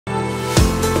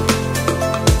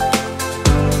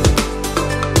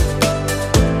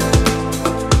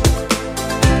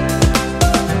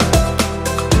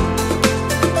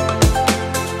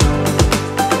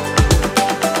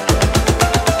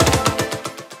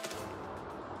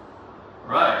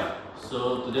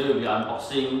So today we'll be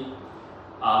unboxing,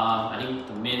 I think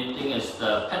the main thing is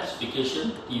the Pet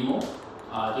Vacation Dimoo.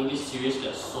 I think this series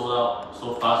gets sold out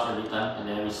so fast every time, and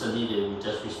then recently they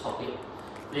just restock it.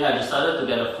 Then I decided to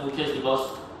get a full case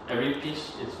because every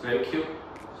piece is very cute.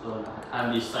 So I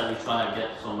can't decide which one I get,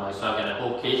 so I get a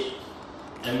whole case.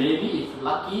 And maybe if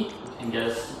lucky, we can get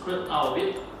a secret out of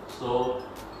it. So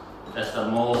that's the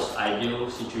most ideal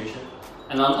situation.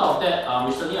 And on top of that,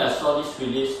 recently I saw this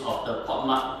release of the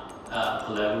POPMART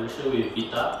collaboration with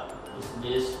Vita. It's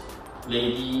this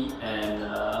lady and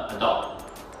a dog,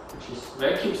 which is a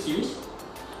very cute series.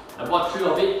 I bought 3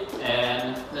 of it,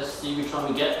 and let's see which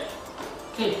one we get.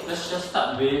 Okay, let's just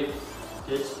start with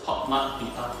this POPMART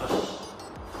Vita first.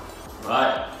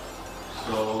 Right,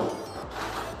 so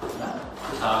yeah,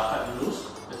 these are quite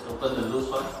loose. Let's open the loose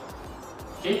one.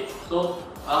 Okay, so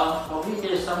probably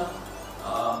here's some.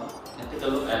 You can take a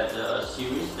look at the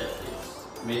series that it's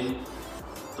main,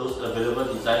 those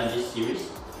available design in this series.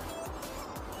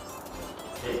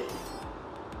 Okay,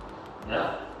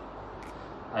 yeah,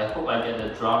 I hope I get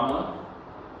the drummer.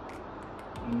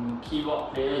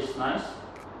 Keyboard player is nice,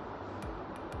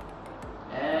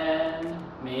 and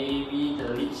maybe the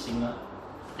lead singer.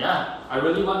 Yeah, I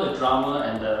really want the drummer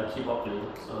and the keyboard player,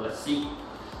 so let's see.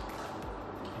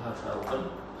 Okay, I'll try to open.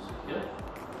 So here,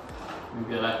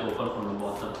 maybe I like to open from the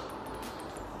bottom.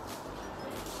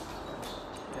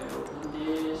 Okay, open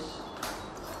this.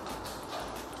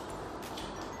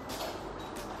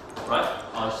 Right,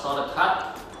 I saw the card.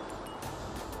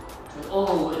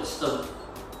 Oh, it's the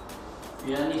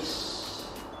Viennese.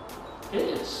 Okay,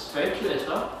 it's very cute as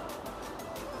well.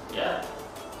 Yeah,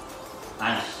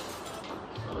 nice.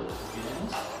 So it's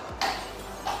Viennese.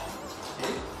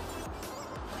 Okay.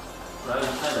 Right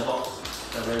inside the box,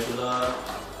 the regular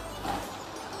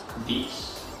beads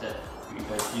that you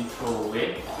guys throw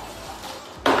away.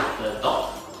 The dog,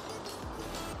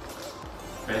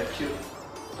 very cute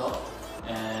dog,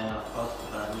 and of course the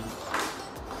value.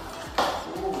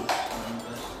 Oh,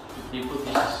 just quickly put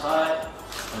this aside,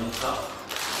 open it up.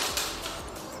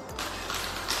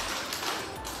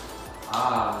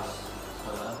 Ah, it's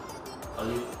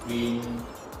olive green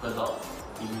dog,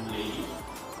 green lady.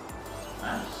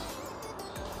 Nice.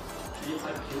 Really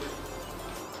quite cute.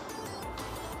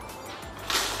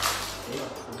 Okay,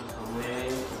 I'll put it away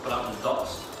to put out the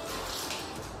dots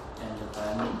and the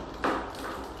diamond.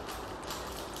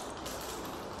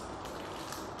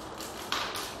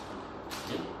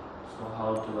 Okay, so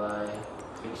how do I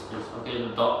fix this? Okay, the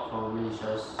dog probably is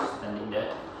just standing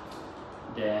there.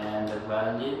 Then the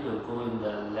violin will go in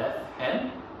the left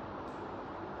hand.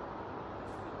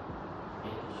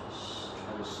 Okay, just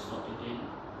try to slot it in.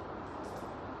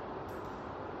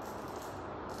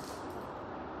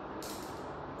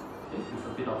 Okay, with a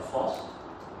bit of force.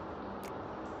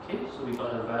 Okay, so we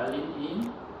got the violin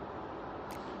in.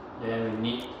 Then we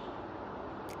need,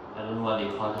 I don't know what they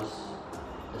call this,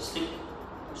 the stick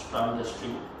to strum the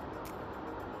string.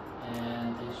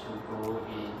 And this will go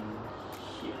in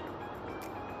here.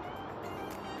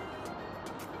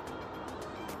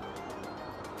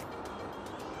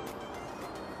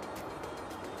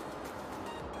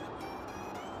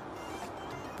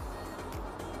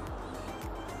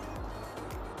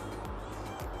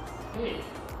 Okay.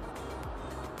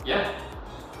 Yeah,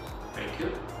 very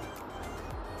cute.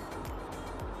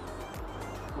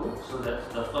 Cool, so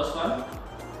that's the first one.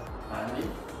 Finally.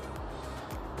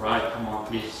 Right, come on,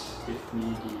 please give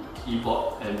me the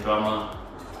keyboard and drummer.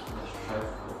 Okay, let's try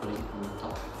opening from the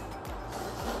top.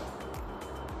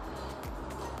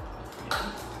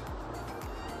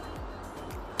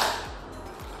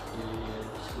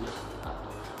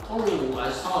 Oh,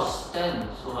 I saw a stand,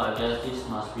 so I guess this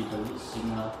must be the lead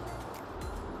singer.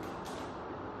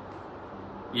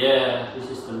 Yeah, this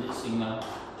is the lead singer.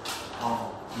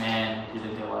 Oh man,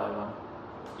 didn't get what I want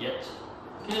yet.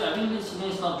 Okay, I think lead singer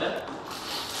is not bad.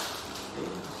 Okay,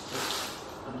 let's just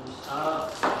open this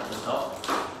up, the dog,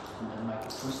 and the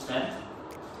microphone stand.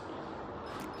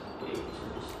 Okay, so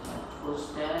this is the microphone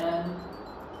stand.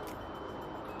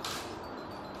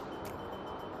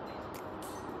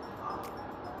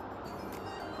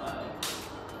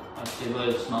 My table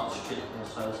is not straight,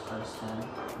 that's why it's trying to stand.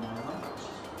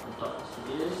 The dog as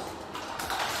it is.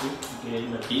 Again,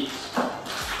 the beats.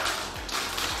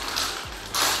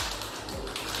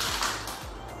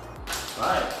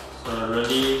 Right, so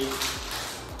really,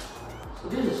 so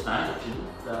this is nice actually.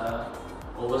 The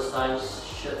oversized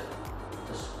shirt,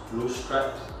 the blue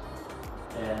stripes,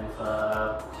 and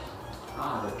the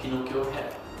Pinocchio hat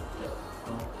that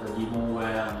the Dimoo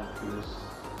wear on the previous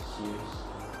series.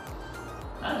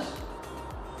 Nice.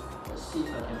 Let's see if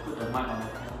I can put the mic on the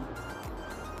camera.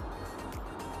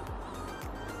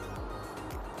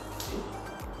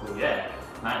 So yeah,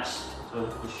 nice. So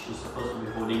she's supposed to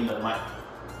be holding the mic.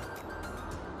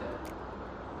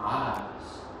 Ah,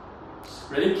 it's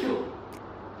really cute.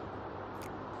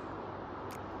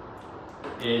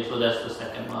 Okay, so that's the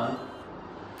second one.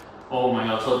 Oh my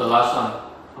god, so the last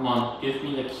one. Come on, give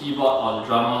me the keyboard or the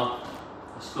drummer.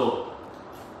 Let's go.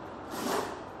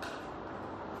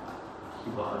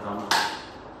 Keyboard or drummer.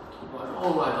 Keyboard.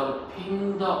 Oh, I got a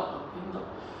pink dot. A pink dot.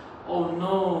 Oh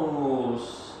no.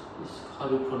 This, how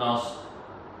do you pronounce?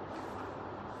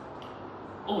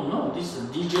 Oh no, this is a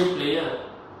DJ player.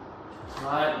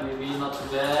 Right, maybe not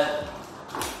too bad.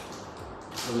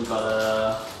 So we got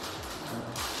a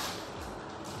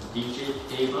DJ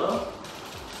table.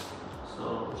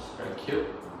 So it's very cute.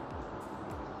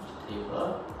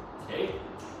 Table. Okay.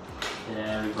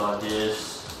 Then we got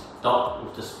this dog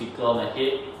with the speaker on the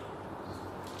head.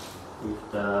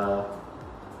 With the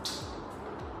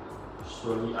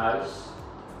swirly eyes.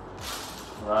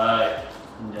 Right.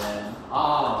 And then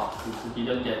we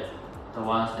didn't get the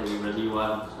ones that we really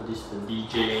want. So this is the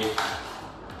DJ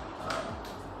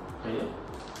player.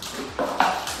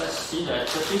 Let's see the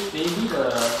actual piece. Maybe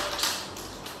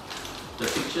the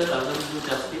picture doesn't do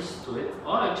justice to it.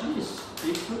 Oh, actually it's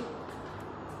pretty good.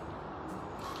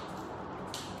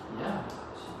 Yeah,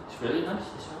 it's really nice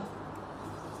this one.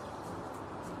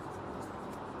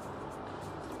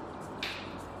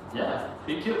 Yeah,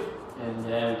 pretty cute. And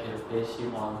then we can place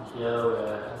him on here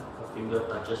where the finger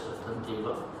touches the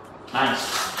turntable. Nice.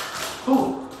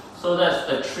 Cool. So that's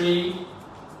the 3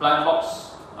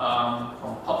 Blindbox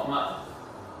from POPMART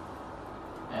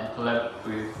and collab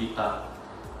with Vita.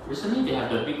 Recently they have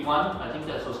the big one. I think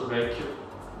that's also very cute.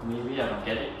 Maybe I can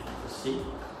get it. Let's see.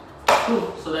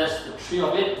 Cool. So that's the 3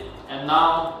 of it. And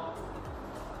now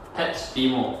Pets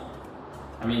Dimoo.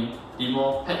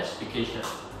 Dimoo Pet Vacation.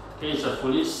 Okay, it's a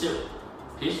fully sealed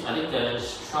piece. I think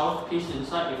there's 12 pieces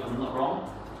inside if I'm not wrong.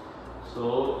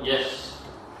 So yes,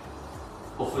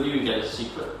 hopefully we get a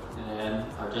secret, and then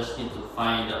I just need to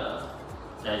find the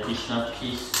additional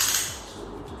piece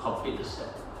to complete the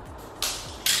set.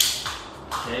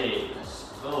 Okay, let's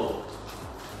go.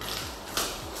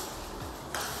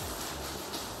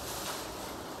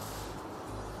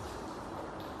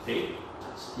 Okay,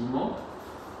 that's Dimoo.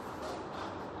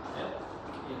 Yeah.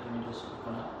 Okay, let me just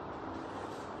open up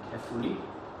carefully.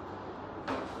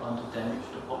 Don't want to damage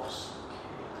the box.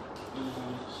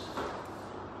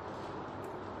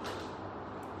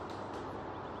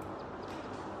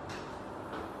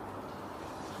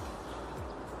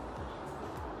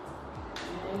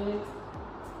 Okay,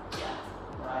 yeah,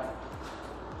 right.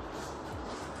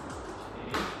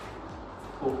 Okay,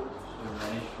 cool. So we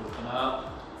managed to open up.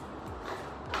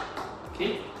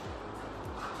 Okay.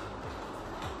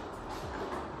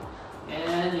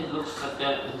 And it looks like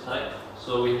that inside.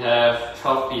 So we have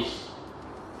 12 pieces.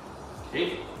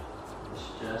 Okay. Let's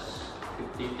just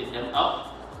quickly take them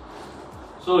out.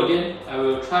 So again, I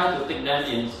will try to take them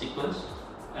in sequence,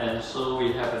 and so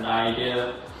we have an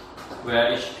idea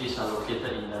where each piece are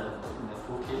located in the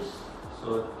full case.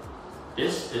 So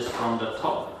this is from the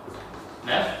top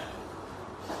left,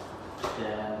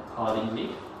 then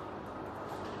accordingly.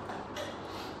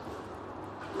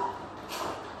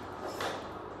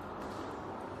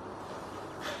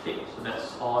 Okay, so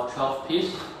that's all 12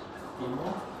 pieces.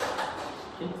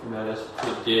 Okay, now let's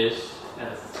put this at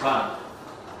the front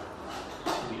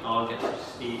so we all get to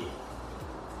see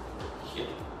here.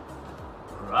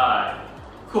 Right,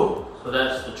 cool. So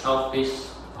that's the 12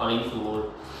 piece according to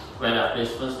where the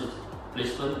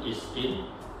placement is in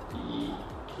the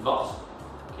box.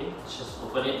 Okay, let's just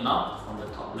open it now from the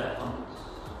top left on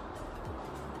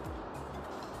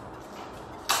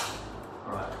this.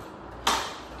 Alright.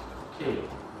 Okay.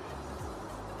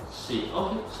 See.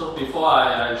 Okay, so before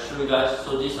I show you guys,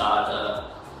 so these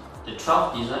are the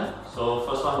 12 design. So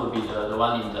first one will be the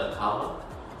one in the cover,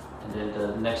 and then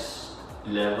the next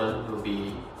 11 will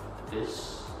be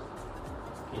this.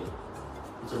 Okay,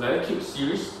 it's a very cute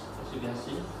series, as you can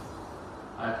see.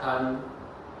 I can't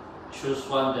choose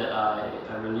one that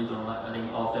I really don't like. I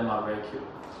think all of them are very cute,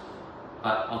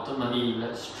 but ultimately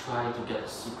let's try to get a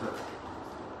secret.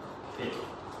 Okay,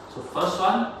 so first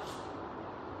one.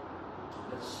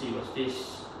 Let's see, what's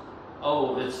this?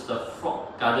 Oh, it's the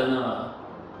frog gardener.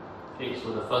 Okay,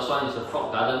 so the first one is the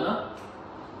frog gardener.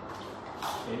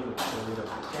 Okay, we'll show you the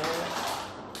packet.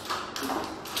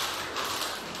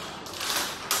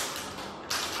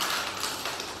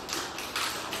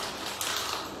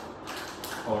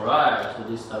 Alright, so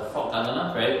this is the frog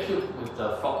gardener, very cute with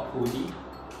the frog hoodie.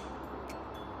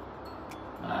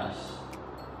 Nice.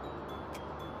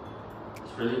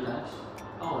 It's really nice.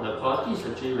 Oh, the quality is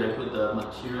actually very good. The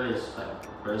material is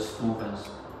like very smooth and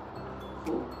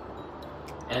Cool.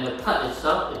 And the card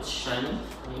itself, it's shiny.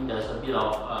 I think there's a bit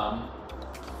of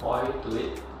foil to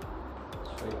it.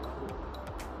 It's very cool.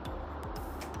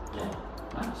 Yeah,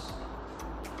 nice.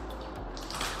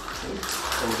 Okay.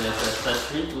 So there's an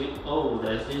accessory to it. Oh,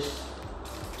 there's this,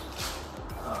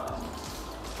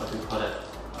 what do you call that?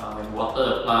 When you water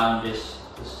the plant, this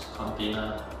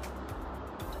container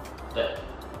that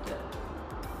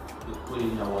you put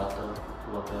in your water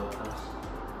to water your plants.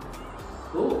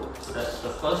 Cool. So that's the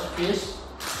first piece.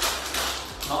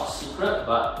 Not secret,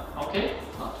 but okay,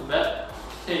 not too bad.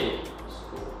 Okay, let's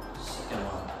go. Second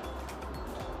one.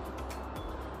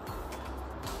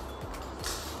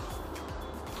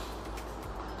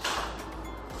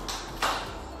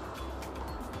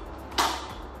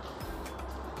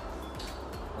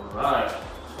 Alright,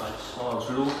 so I saw a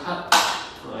blue card.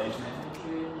 So I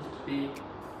imagine it to be,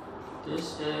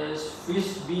 this is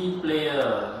Frisbee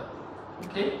player.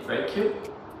 Okay, very cute.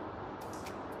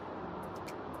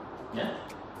 Yeah,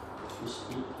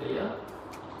 Frisbee player.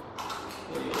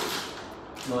 Okay,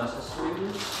 no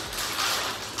accessories.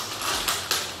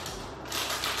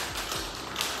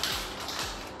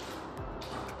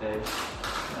 Okay.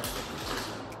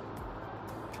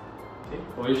 Okay,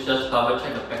 always just double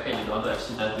check the packet. You don't want to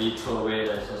accidentally throw away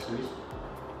the accessories.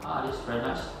 Ah, this is very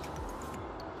nice.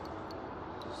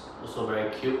 It's also very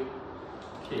cute.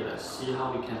 Okay, let's see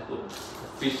how we can put the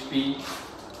Frisbee.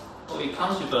 Oh, it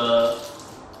comes with a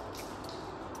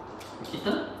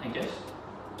kitten, I guess.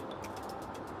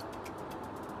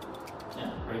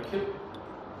 Yeah, very cute.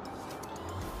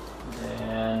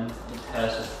 Then it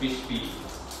has a Frisbee.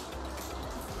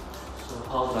 So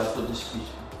how do I put this Frisbee?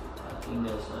 I think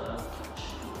there's a catch.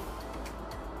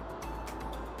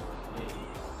 Okay,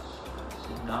 so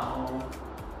sit down.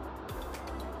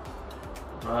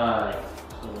 Right,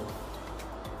 so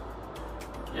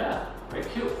yeah, very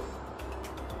cute.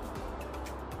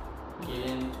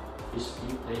 Again,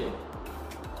 Frisbee player.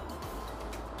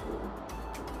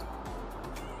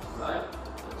 Right,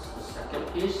 that's the second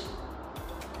piece.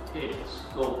 Okay, let's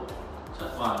go.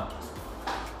 Third one.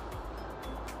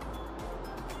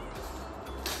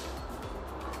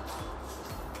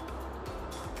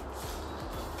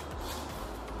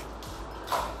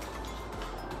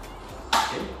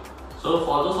 Okay, so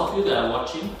for those of you that are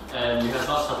watching and you have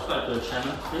not subscribed to the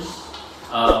channel, please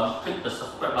click the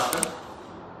subscribe button.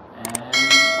 And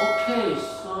okay,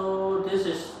 so this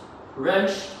is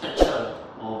Ranch Catcher.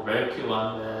 Oh, very cute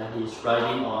one where he's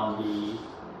riding on the,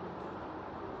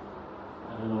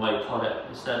 I don't know what you call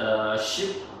that. Is that a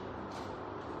ship?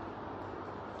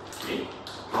 Okay.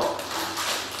 Oh.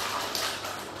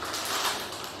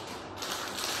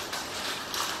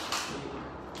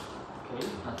 Okay,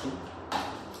 nothing.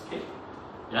 Okay.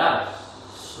 Yeah,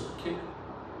 super cute.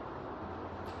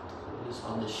 So he's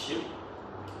on the ship.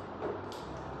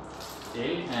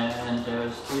 Okay, and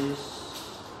there's this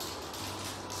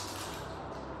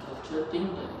thing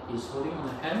that he's holding on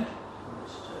the hand.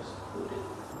 Let's just put it.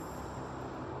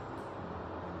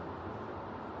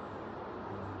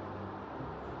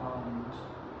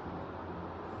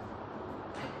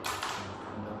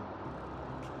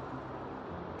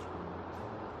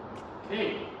 Okay,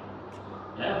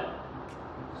 yeah,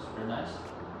 it's very nice.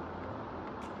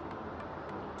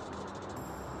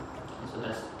 So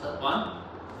that's the third one.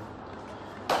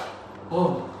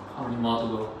 Oh, how many more to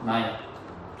go? 9.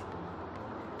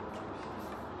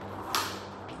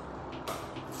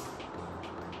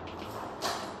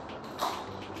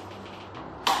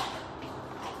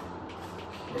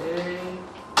 Okay,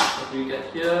 what do we get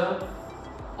here?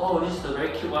 Oh, this is the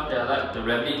very cute one that I like, the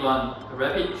rabbit one. The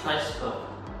rabbit tricycle.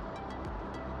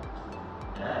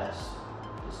 Yes,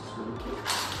 this is really cute.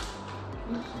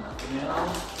 Okay, so nothing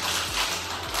else.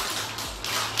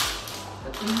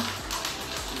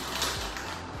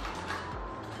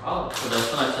 Oh, so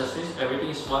there's no accessories, everything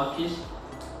is one piece.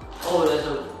 Oh, there's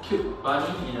a cute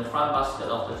bunny in the front basket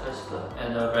of the tricycle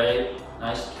and a very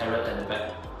nice carrot at the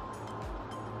back.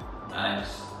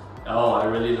 Nice. Oh, I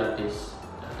really like this.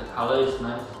 The color is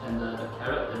nice and the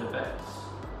carrot at the back.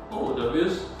 Oh, the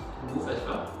wheels can move as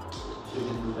well. So you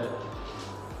can do that.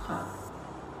 Huh.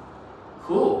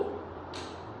 Cool.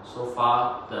 So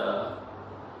far,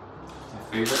 my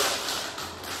favorite.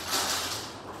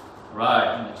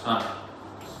 Right, next one.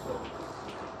 Let's go.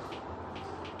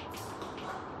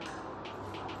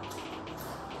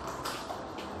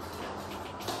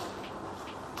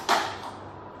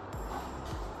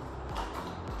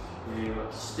 Okay,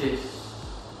 what's this?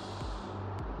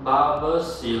 Barber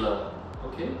sealer.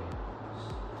 Okay.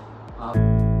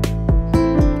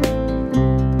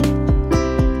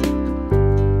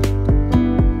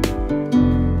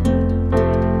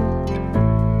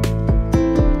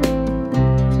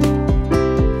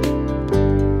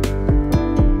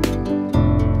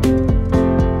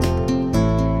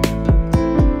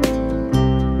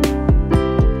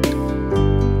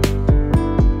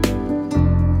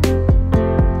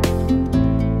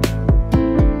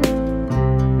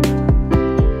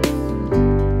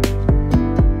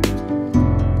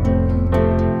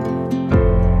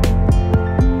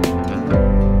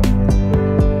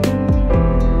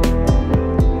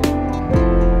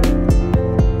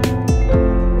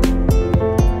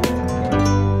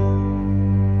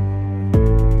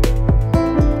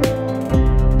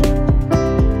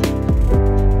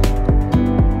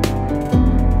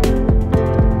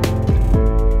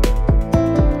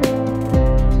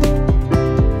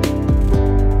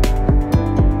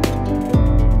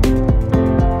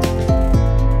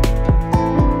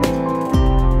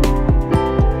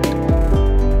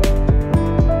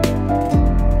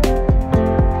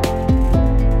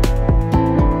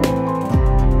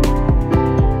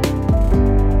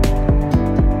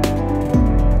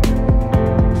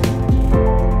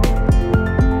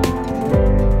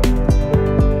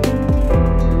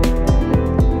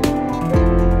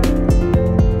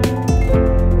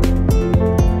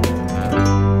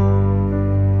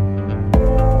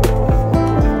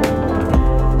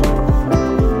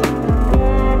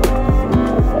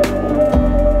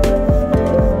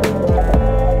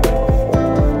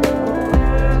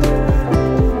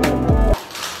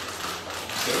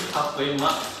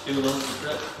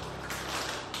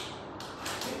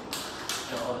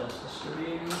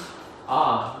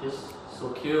 this is so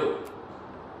cute.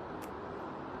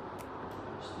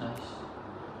 It's nice.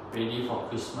 Ready for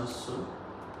Christmas soon.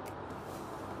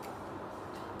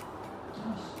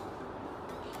 Nice.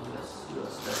 Okay, let's see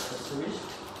what's the accessories.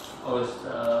 Oh, it's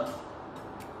the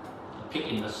pig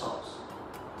in the socks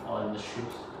or in the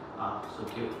shoes. Ah, so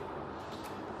cute.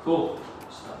 Cool.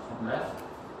 Start from left.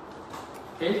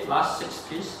 Okay, last 6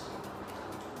 pieces.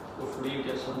 Hopefully you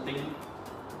get something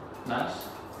nice.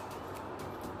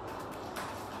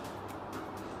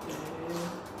 Okay.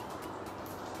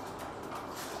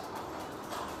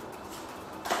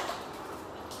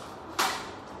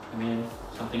 I mean,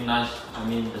 something nice. I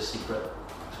mean, the secret.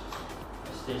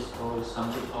 Is this always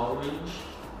something orange?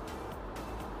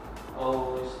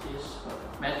 Oh, is this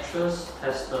mattress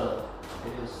tester?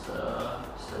 It is the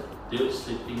dude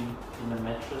sleeping in the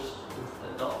mattress with the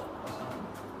dog or something.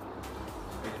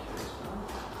 Very curious now.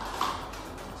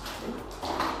 Okay.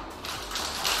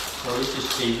 So this is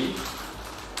baby.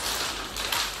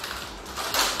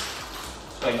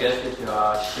 So I guess if you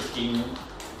are shipping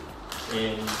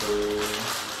in the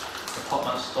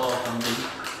POPMART store or something,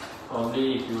 probably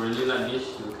if you really like this,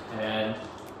 you can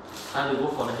try to go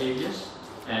for the heaviest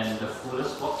and the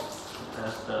fullest box. It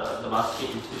has the basket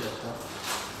into it as well.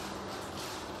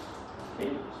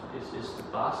 Okay, so this is the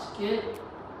basket.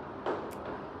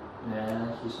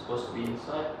 And he's supposed to be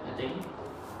inside, I think.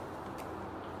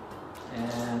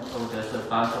 And oh, there's a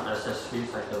bunch of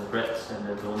accessories like the breads and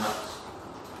the donuts.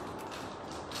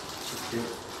 So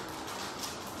cute.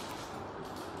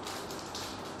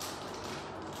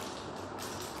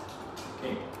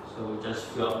 Okay, so we just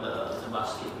fill up the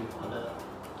basket with all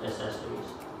the accessories.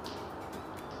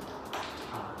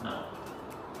 Ah, no.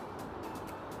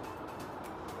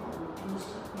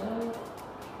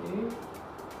 Okay.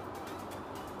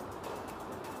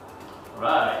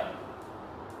 Alright.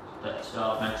 That's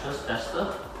your mattress tester.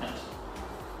 Next.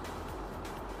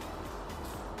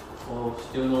 Oh,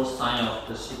 still no sign of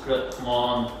the secret. Come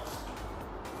on.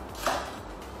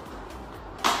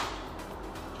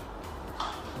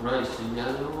 Right, it's the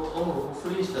yellow. Oh,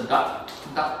 hopefully it's the dark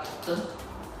pattern.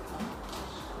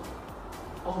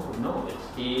 Oh no, it's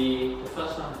the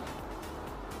first one.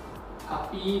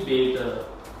 Puppy Bader.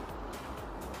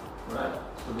 Right,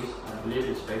 so this I believe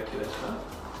is very cute as well.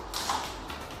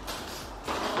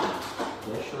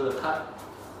 Okay, show the card.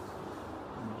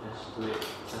 Let me just do it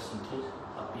just in case.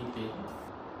 Puppy Bader.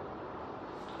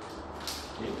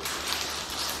 Okay.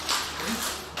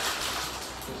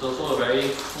 It's also a very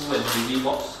cool and heavy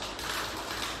box.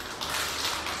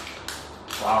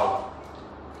 Wow,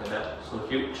 look at that, so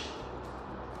huge.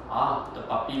 Ah, the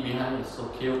puppy behind is so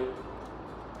cute.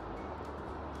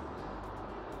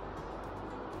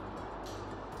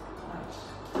 Nice.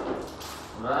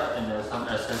 Right, and there's some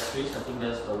accessories. I think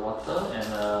there's the water and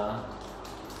the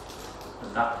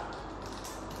duck.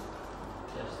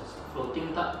 Yes, there's a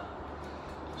floating duck.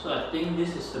 So I think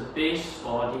this is the base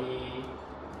for the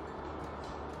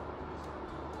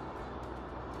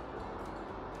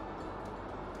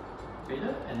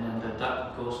feeder, and then the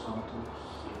duck goes onto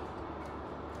here.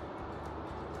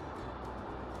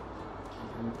 Okay,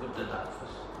 let me put the duck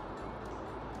first.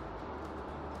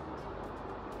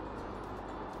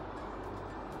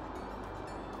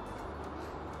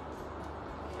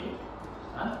 Okay,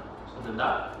 so the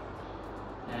duck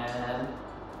and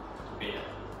the feeder.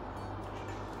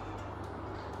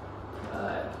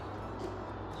 Right,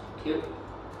 so cute.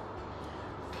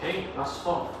 Okay, last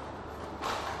 4.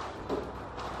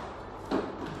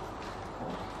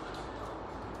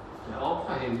 They're all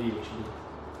quite heavy actually.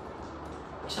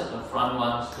 Except the front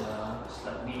ones, they are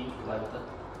slightly lighter.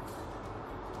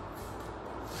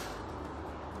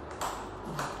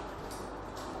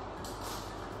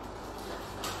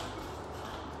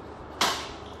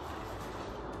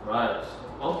 Right,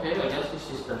 so, okay, I guess this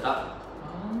is the duck.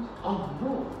 Oh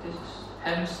no, this is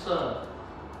hamster.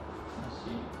 Let's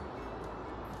see.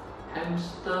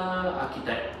 Hamster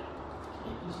architect.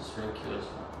 Okay, this is very cute as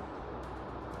well.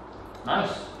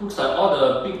 Nice. Looks like all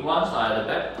the big ones are at the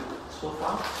back so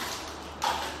far.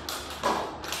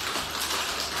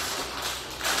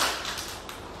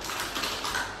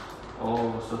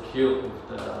 Oh, so cute with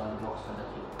the box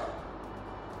underneath.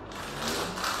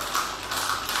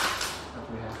 What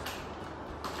do we have?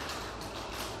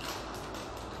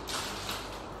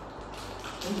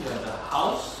 Then we have the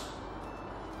house.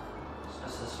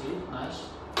 Accessory, nice.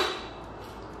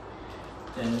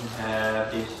 Then you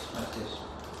have this, what's this?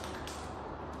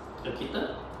 The kitten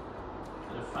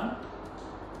to the front.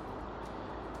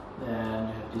 Then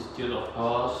you have this dude of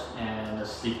course and the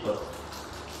sleeper.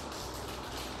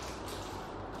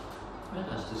 Where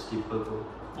does the sleeper go?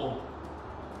 Oh.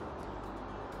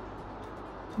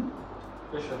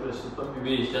 Pretty sure it's super.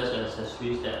 Maybe it's just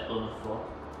accessories that on the floor.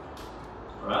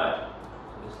 Alright,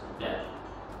 just like that.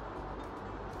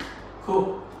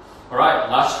 Cool. Alright,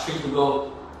 last 3 to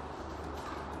go.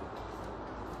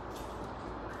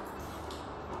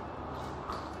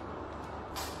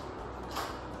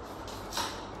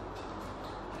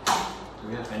 Do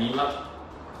we have any luck?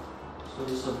 So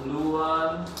this is a blue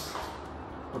one.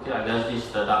 Okay, I guess this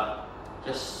is the duck.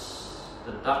 Just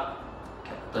the duck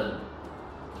captain.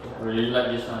 Okay, I really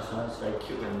like this one, so it's very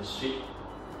cute and sweet.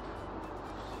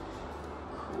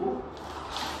 Cool.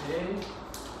 Okay.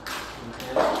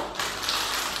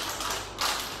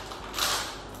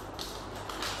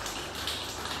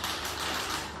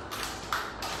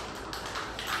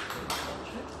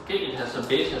 Okay, it has a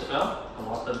base as well, a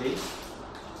water base.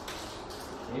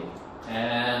 Okay,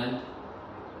 and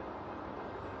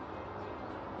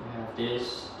we have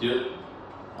this dude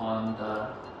on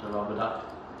the rubber duck.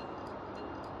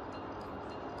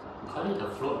 We call it the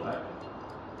float, right?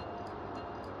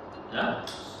 Yeah,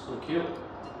 so cute.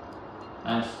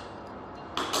 Nice.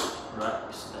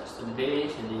 Right, so that's the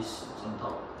base and this is on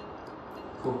top.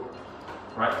 Cool.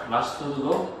 Right, last 2 to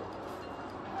go.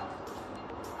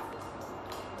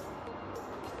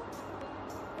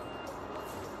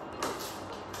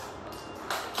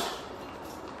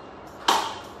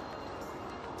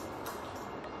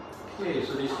 Okay,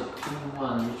 so this is the pink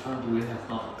one. Which one do we have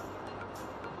not?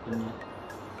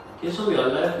 Okay, so we are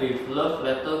left with Love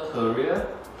Letter Career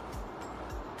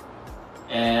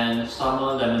and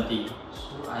Summer Lemon Tea.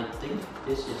 So I think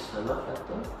this is the love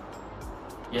letter.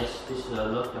 Yes, this is the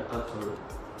love letter Career.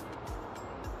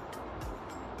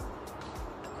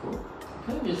 Cool.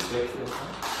 Okay, this is very cute.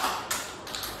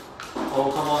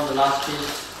 Oh, come on, the last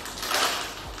piece.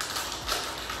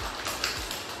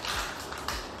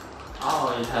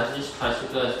 Oh, it has this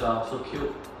tricycle as well, so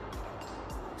cute.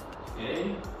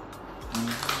 Okay.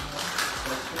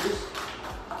 What's this?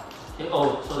 Okay,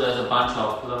 oh, so there's a bunch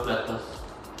of love letters.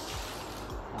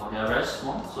 Oh, they are very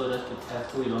small, so just be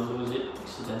careful you don't lose it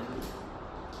accidentally.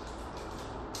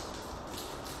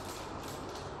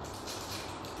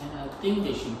 And I think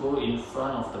they should go in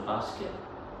front of the basket.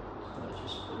 So I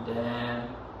just put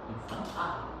them in front.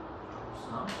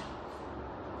 Some.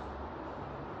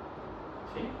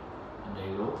 Okay. And there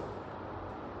you go.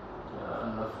 The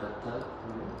love letter.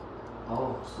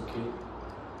 Oh, so cute.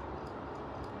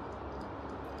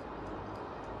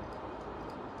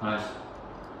 Nice.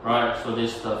 Right, so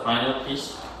this is the final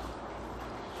piece.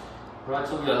 Right,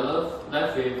 so we are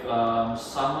left with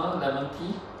Summer Lemon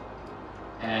Tea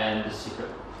and The Secret.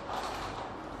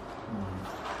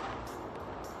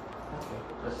 Okay,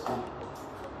 let's see.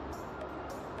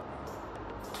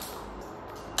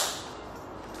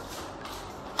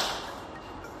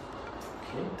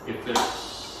 Okay, if it's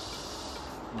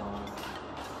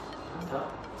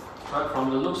right, from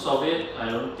the looks of it, I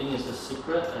don't think it's a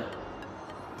secret.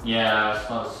 Yeah, it's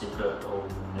not a secret. Oh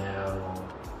no.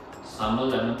 Summer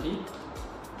Lemon Tea.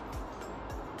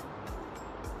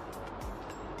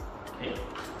 Okay,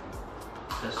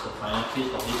 that's the final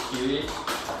piece of this series.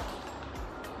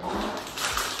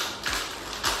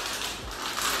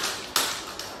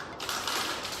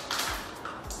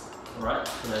 Alright,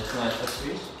 so there's no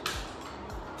accessories.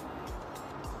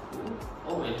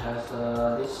 Oh, it has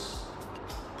this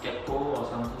gecko or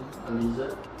something, a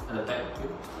lizard at the back of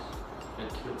it. Very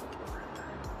cute.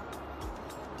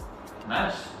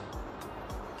 Nice.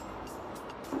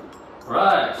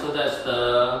 Right, so that's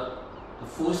the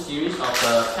full series of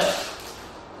the Pet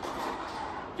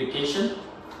Vacation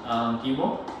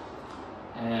Dimoo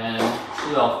and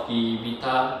 3 of the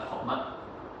Vita POPMART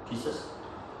pieces.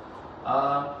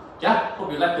 Yeah,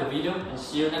 hope you liked the video and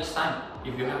see you next time.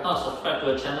 If you have not subscribed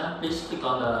to the channel, please click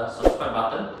on the subscribe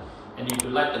button. And if you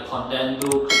like the content, do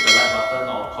click the like button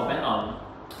or comment on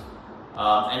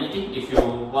anything. If you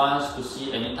want to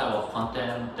see any type of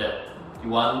content that you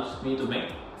want me to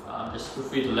make, just feel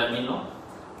free to let me know.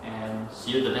 And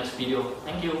see you in the next video.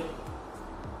 Thank you.